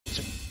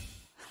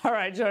All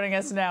right, joining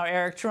us now,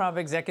 Eric Trump,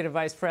 Executive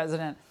Vice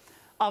President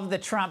of the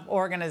Trump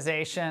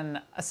Organization.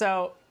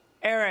 So,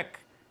 Eric,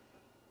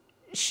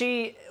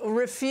 she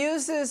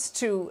refuses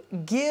to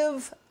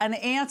give an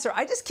answer.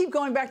 I just keep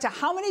going back to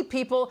how many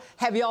people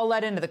have y'all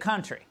let into the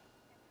country?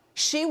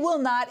 She will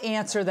not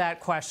answer that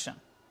question.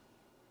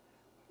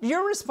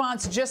 Your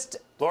response just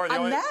Laura,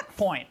 on that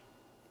point.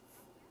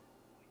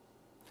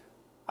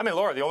 I mean,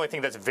 Laura, the only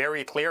thing that's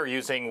very clear,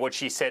 using what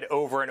she said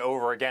over and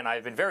over again,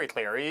 I've been very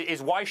clear,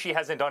 is why she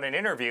hasn't done an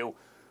interview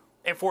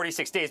in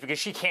 46 days, because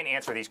she can't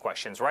answer these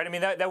questions, right? I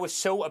mean, that was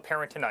so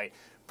apparent tonight.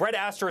 Brett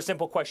asked her a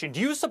simple question. Do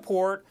you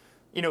support,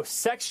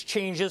 sex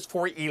changes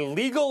for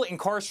illegal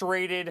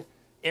incarcerated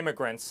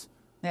immigrants?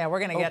 Yeah, we're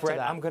going to get Brett, to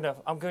that.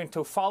 I'm going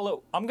to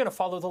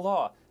follow the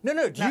law.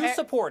 No, do you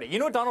support it? You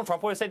know what Donald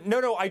Trump would have said?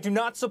 No, I do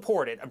not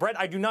support it. Brett,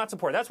 I do not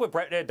support it. That's what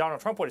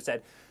Donald Trump would have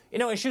said.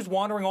 And she's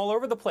wandering all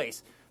over the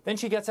place. Then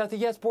she gets out that,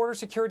 yes, border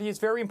security is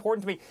very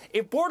important to me.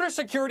 If border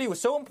security was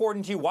so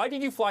important to you, why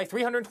did you fly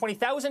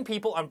 320,000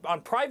 people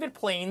on private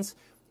planes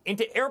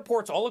into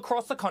airports all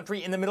across the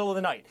country in the middle of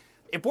the night?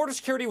 If border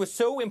security was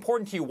so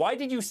important to you, why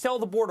did you sell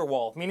the border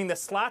wall, meaning the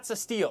slats of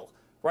steel,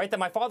 right, that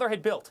my father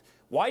had built?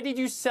 Why did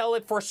you sell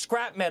it for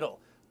scrap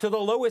metal to the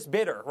lowest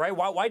bidder, right?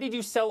 Why did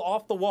you sell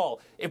off the wall?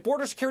 If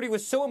border security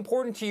was so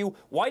important to you,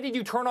 why did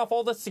you turn off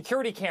all the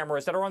security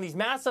cameras that are on these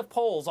massive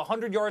poles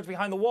 100 yards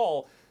behind the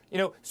wall,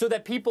 so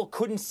that people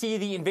couldn't see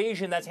the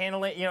invasion that's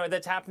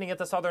happening at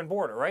the southern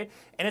border, right?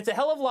 And it's a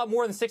hell of a lot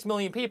more than 6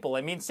 million people.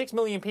 I mean, 6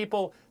 million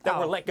people that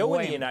were let go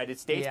in the United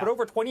States, but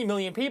over 20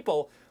 million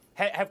people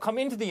have come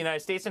into the United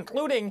States,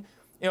 including,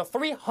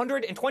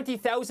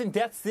 320,000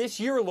 deaths this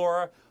year,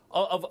 Laura,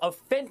 of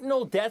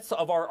fentanyl deaths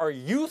of our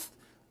youth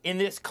in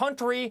this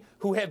country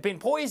who have been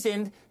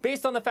poisoned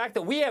based on the fact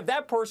that we have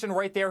that person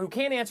right there who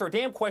can't answer a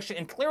damn question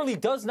and clearly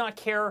does not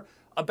care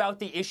about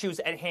the issues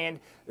at hand.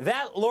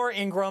 That, Laura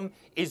Ingraham,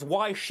 is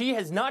why she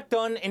has not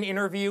done an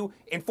interview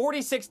in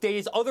 46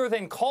 days other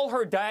than Call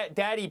Her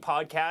Daddy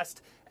podcast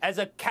as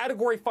a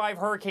Category 5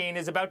 hurricane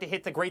is about to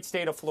hit the great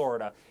state of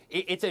Florida.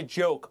 It's a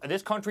joke.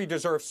 This country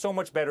deserves so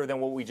much better than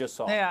what we just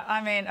saw. Yeah,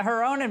 I mean,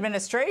 her own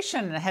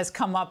administration has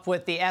come up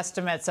with the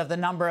estimates of the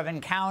number of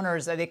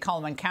encounters, they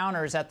call them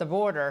encounters at the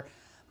border.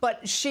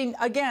 But she,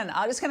 again,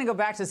 I'm just going to go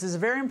back to this. This is a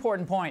very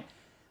important point.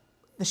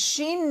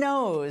 She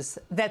knows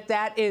that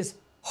that is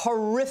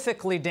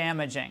horrifically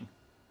damaging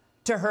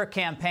to her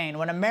campaign.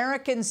 When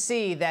Americans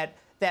see that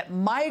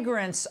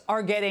migrants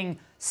are getting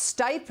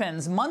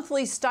stipends,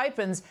 monthly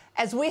stipends,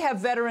 as we have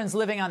veterans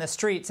living on the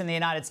streets in the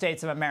United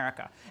States of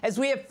America, as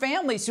we have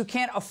families who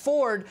can't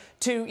afford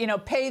to,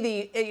 pay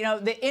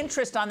the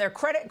interest on their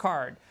credit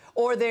card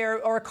or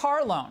a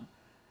car loan.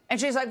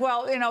 And she's like,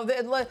 well,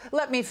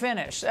 let me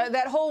finish.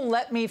 That whole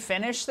let me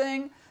finish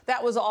thing,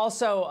 that was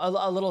also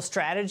a little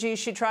strategy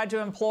she tried to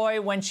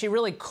employ when she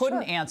really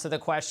couldn't answer the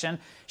question.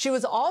 She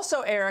was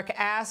also, Eric,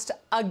 asked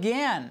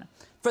again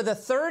for the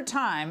third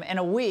time in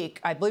a week,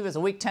 I believe it was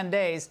a week, 10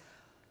 days,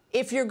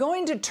 if you're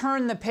going to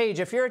turn the page,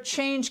 if you're a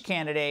change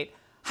candidate,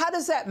 how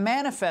does that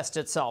manifest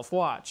itself?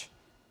 Watch.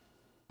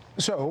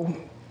 So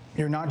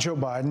you're not Joe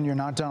Biden, you're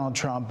not Donald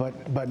Trump,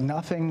 but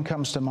nothing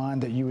comes to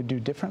mind that you would do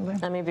differently?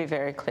 Let me be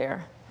very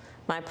clear.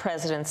 My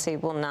presidency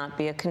will not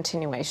be a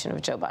continuation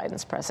of Joe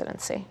Biden's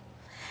presidency.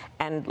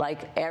 And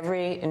like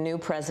every new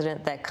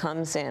president that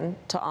comes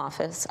into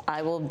office,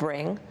 I will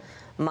bring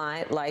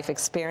my life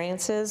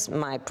experiences,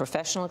 my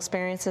professional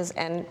experiences,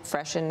 and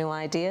fresh and new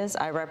ideas.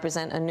 I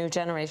represent a new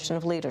generation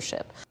of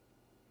leadership.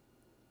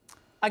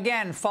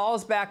 Again,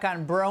 falls back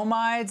on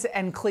bromides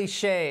and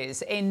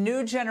cliches. A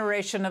new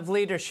generation of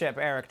leadership,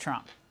 Eric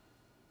Trump.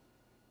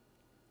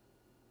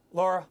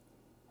 Laura,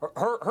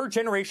 her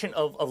generation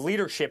of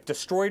leadership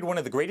destroyed one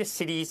of the greatest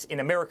cities in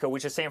America,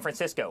 which is San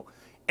Francisco.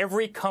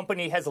 Every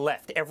company has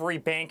left. Every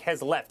bank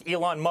has left.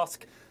 Elon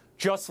Musk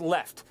just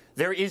left.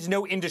 There is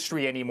no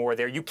industry anymore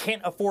there. You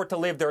can't afford to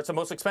live there. It's the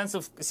most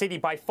expensive city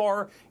by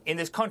far in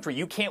this country.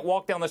 You can't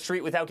walk down the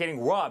street without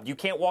getting robbed. You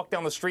can't walk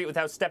down the street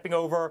without stepping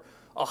over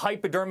a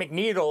hypodermic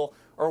needle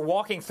or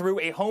walking through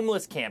a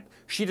homeless camp.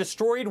 She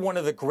destroyed one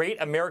of the great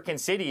American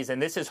cities,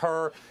 and this is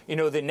her,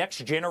 the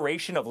next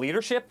generation of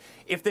leadership.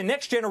 If the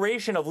next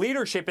generation of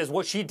leadership is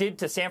what she did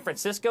to San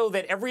Francisco,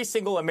 then every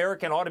single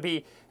American ought to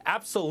be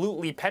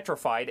absolutely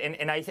petrified,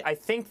 and I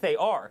think they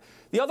are.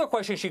 The other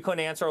question she couldn't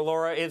answer,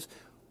 Laura, is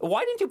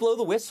why didn't you blow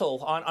the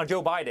whistle on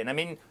Joe Biden? I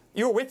mean,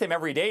 you were with him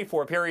every day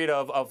for a period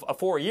of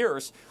 4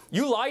 years.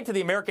 You lied to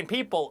the American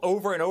people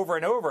over and over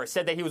and over,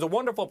 said that he was a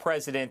wonderful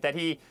president, that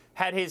he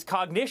had his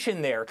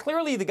cognition there.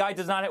 Clearly, the guy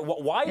does not have.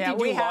 Why did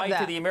you lie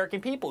to the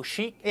American people?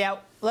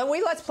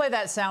 Let's play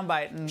that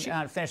soundbite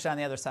and finish it on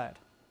the other side.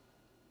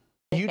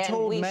 You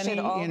told many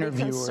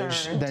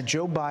interviewers that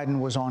Joe Biden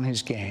was on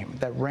his game,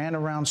 that ran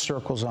around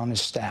circles on his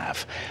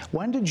staff.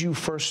 When did you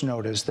first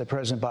notice that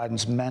President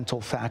Biden's mental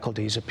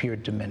faculties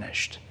appeared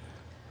diminished?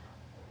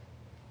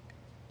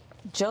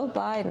 Joe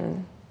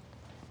Biden,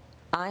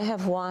 I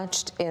have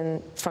watched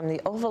from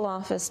the Oval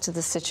Office to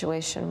the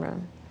Situation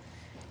Room,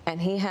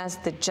 and he has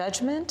the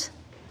judgment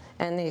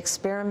and the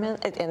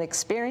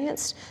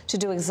experience to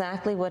do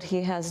exactly what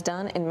he has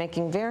done in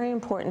making very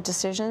important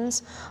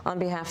decisions on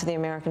behalf of the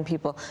American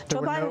people.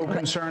 There were no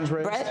concerns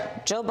raised?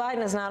 Brett, Joe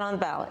Biden is not on the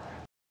ballot.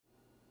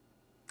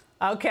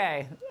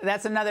 Okay,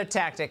 that's another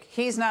tactic.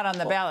 He's not on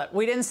the ballot.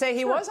 We didn't say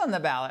he was on the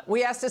ballot.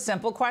 We asked a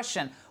simple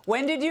question.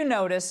 When did you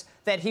notice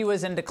that he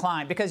was in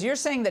decline? Because you're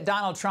saying that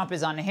Donald Trump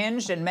is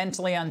unhinged and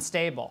mentally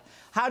unstable.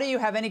 How do you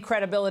have any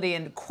credibility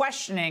in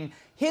questioning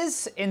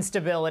his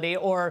instability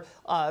or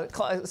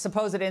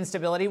supposed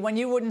instability when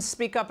you wouldn't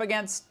speak up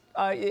against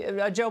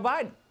Joe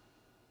Biden?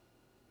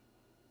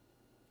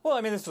 Well,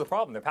 I mean, this is the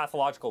problem. They're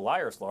pathological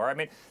liars, Laura. I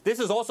mean, this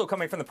is also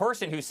coming from the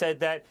person who said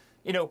that,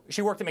 you know,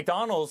 she worked at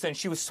McDonald's and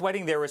she was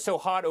sweating there. It was so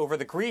hot over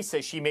the grease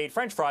as she made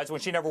French fries when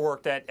she never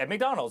worked at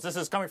McDonald's. This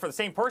is coming from the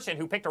same person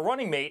who picked a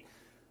running mate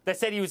that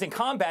said he was in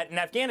combat in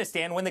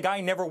Afghanistan when the guy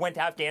never went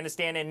to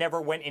Afghanistan and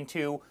never went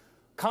into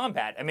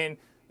combat. I mean,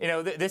 you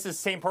know, this is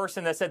the same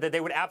person that said that they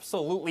would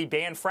absolutely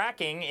ban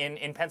fracking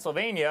in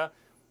Pennsylvania.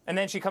 And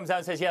then she comes out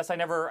and says, yes, I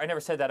never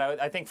said that.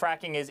 I think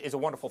fracking is a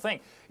wonderful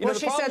thing. You know,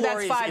 she said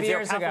that's 5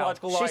 years ago.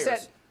 She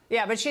said,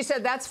 yeah, but she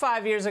said that's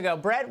 5 years ago.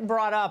 Brett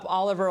brought up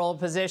all of her old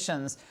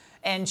positions,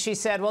 and she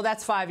said, well,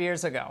 that's 5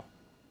 years ago.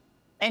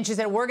 And she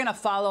said, we're going to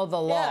follow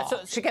the law. Yeah, so,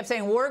 she kept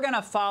saying, we're going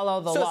to follow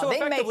the law. So they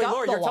make up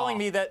Laura, the you're law. telling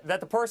me that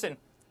the person,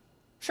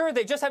 sure,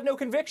 they just have no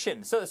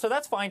conviction. So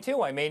that's fine,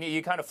 too. I mean,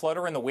 you kind of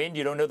flutter in the wind.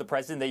 You don't know the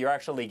president that you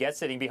actually get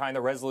sitting behind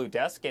the Resolute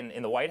desk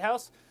in the White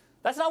House.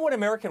 That's not what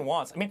American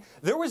wants. I mean,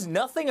 there was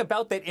nothing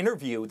about that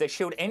interview that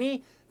showed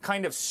any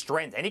kind of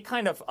strength, any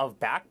kind of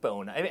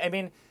backbone. I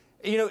mean,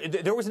 you know,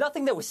 there was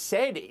nothing that was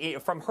said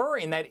from her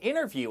in that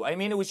interview. I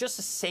mean, it was just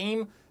the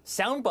same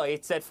sound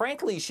bites that,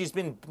 frankly, she's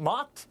been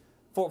mocked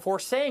for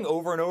saying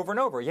over and over and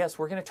over. Yes,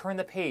 we're going to turn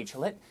the page.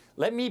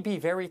 Let me be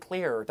very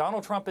clear.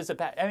 Donald Trump is a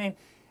bad... I mean,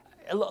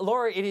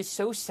 Laura, it is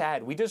so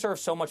sad. We deserve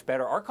so much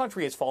better. Our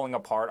country is falling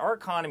apart. Our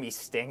economy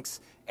stinks.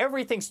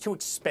 Everything's too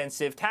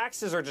expensive.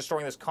 Taxes are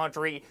destroying this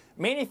country.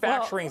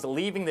 Manufacturing's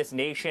leaving this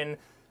nation.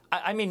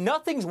 I mean,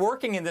 nothing's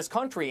working in this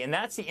country, and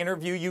that's the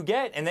interview you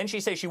get. And then she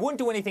says she wouldn't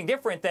do anything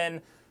different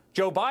than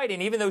Joe Biden,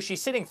 even though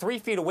she's sitting 3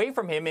 feet away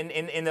from him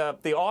in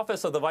the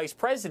office of the vice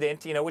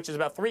president, you know, which is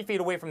about 3 feet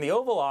away from the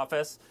Oval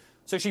Office.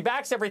 So she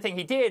backs everything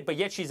he did, but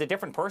yet she's a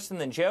different person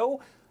than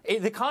Joe.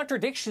 The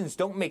contradictions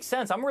don't make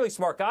sense. I'm a really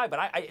smart guy, but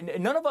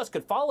none of us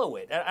could follow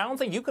it. I don't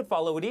think you could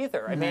follow it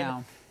either. I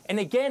mean, and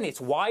again,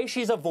 it's why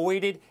she's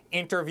avoided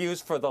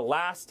interviews for the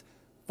last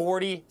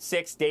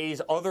 46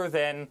 days, other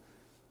than,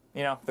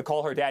 you know, the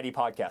Call Her Daddy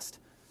podcast.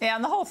 Yeah,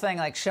 and the whole thing,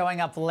 like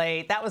showing up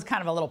late, that was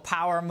kind of a little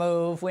power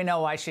move. We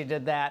know why she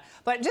did that.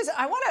 But just,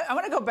 I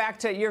want to go back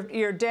to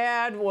your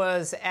dad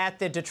was at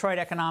the Detroit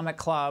Economic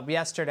Club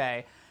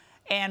yesterday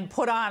and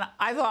put on,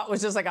 I thought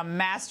was just like a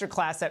master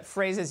class. That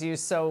phrase is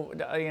used so,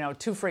 you know,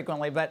 too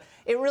frequently, but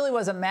it really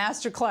was a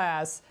master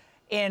class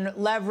in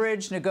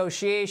leverage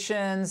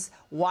negotiations,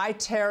 why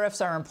tariffs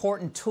are an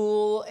important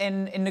tool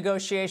in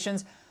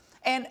negotiations.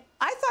 And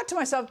I thought to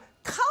myself,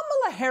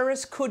 Kamala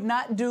Harris could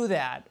not do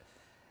that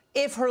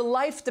if her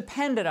life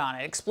depended on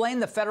it. Explain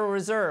the Federal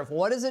Reserve.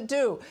 What does it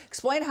do?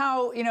 Explain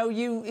how, you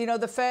know,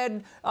 the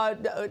Fed,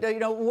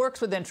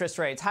 works with interest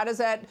rates. How does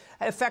that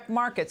affect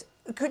markets?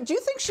 Do you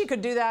think she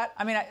could do that?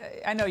 I mean,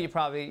 I know you're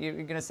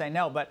going to say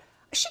no, but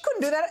she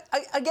couldn't do that,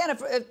 again,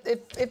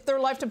 if their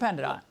life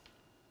depended on it.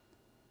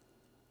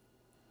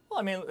 Well,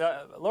 I mean,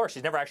 Laura,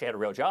 she's never actually had a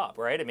real job,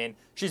 right? I mean,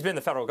 she's been in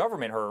the federal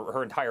government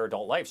her entire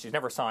adult life. She's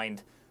never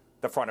signed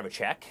the front of a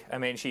check. I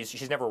mean,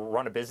 she's never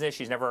run a business.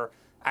 She's never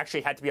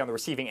actually had to be on the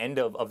receiving end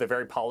of the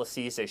very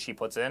policies that she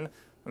puts in.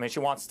 I mean, she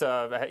wants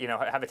to, you know,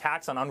 have a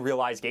tax on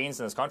unrealized gains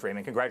in this country. I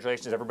mean,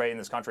 congratulations, everybody in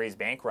this country is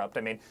bankrupt.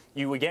 I mean,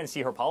 you again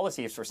see her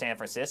policies for San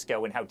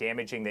Francisco and how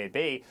damaging they'd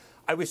be.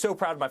 I was so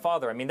proud of my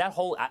father. I mean, that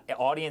whole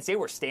audience, they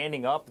were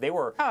standing up. They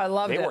were,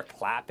 they were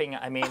clapping.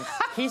 I mean,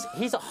 he's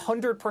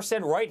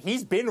 100% right.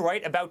 He's been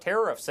right about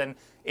tariffs, and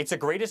it's the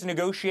greatest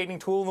negotiating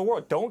tool in the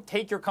world. Don't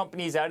take your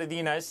companies out of the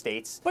United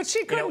States. But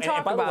she couldn't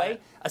talk about it. By the way,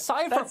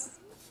 aside from...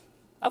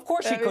 Of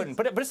course she couldn't.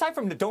 But aside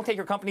from don't take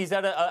your companies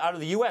out of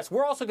the U.S.,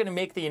 we're also going to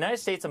make the United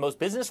States the most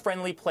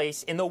business-friendly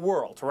place in the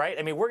world, right?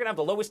 I mean, we're going to have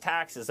the lowest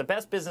taxes, the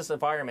best business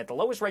environment, the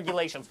lowest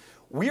regulations.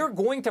 We're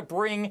going to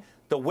bring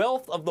the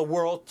wealth of the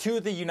world to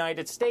the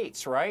United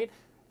States, right?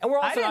 And we're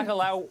also not going to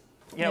allow,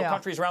 you know,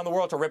 countries around the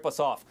world to rip us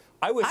off.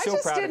 I was so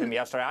proud of him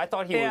yesterday. I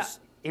thought he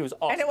was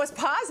awesome. And it was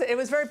positive. It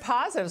was very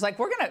positive. It was like,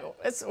 we're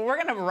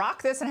gonna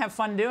rock this and have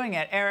fun doing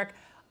it, Eric.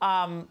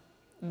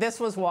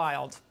 This was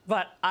wild,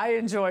 but I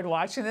enjoyed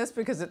watching this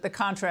because the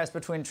contrast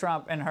between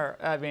Trump and her,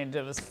 I mean,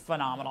 it was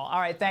phenomenal.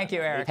 All right, thank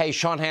you, Eric. Hey,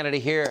 Sean Hannity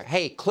here.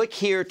 Hey, click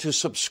here to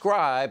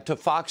subscribe to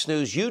Fox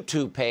News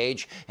YouTube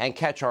page and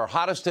catch our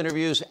hottest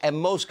interviews and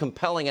most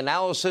compelling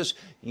analysis.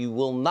 You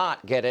will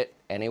not get it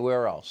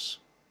anywhere else.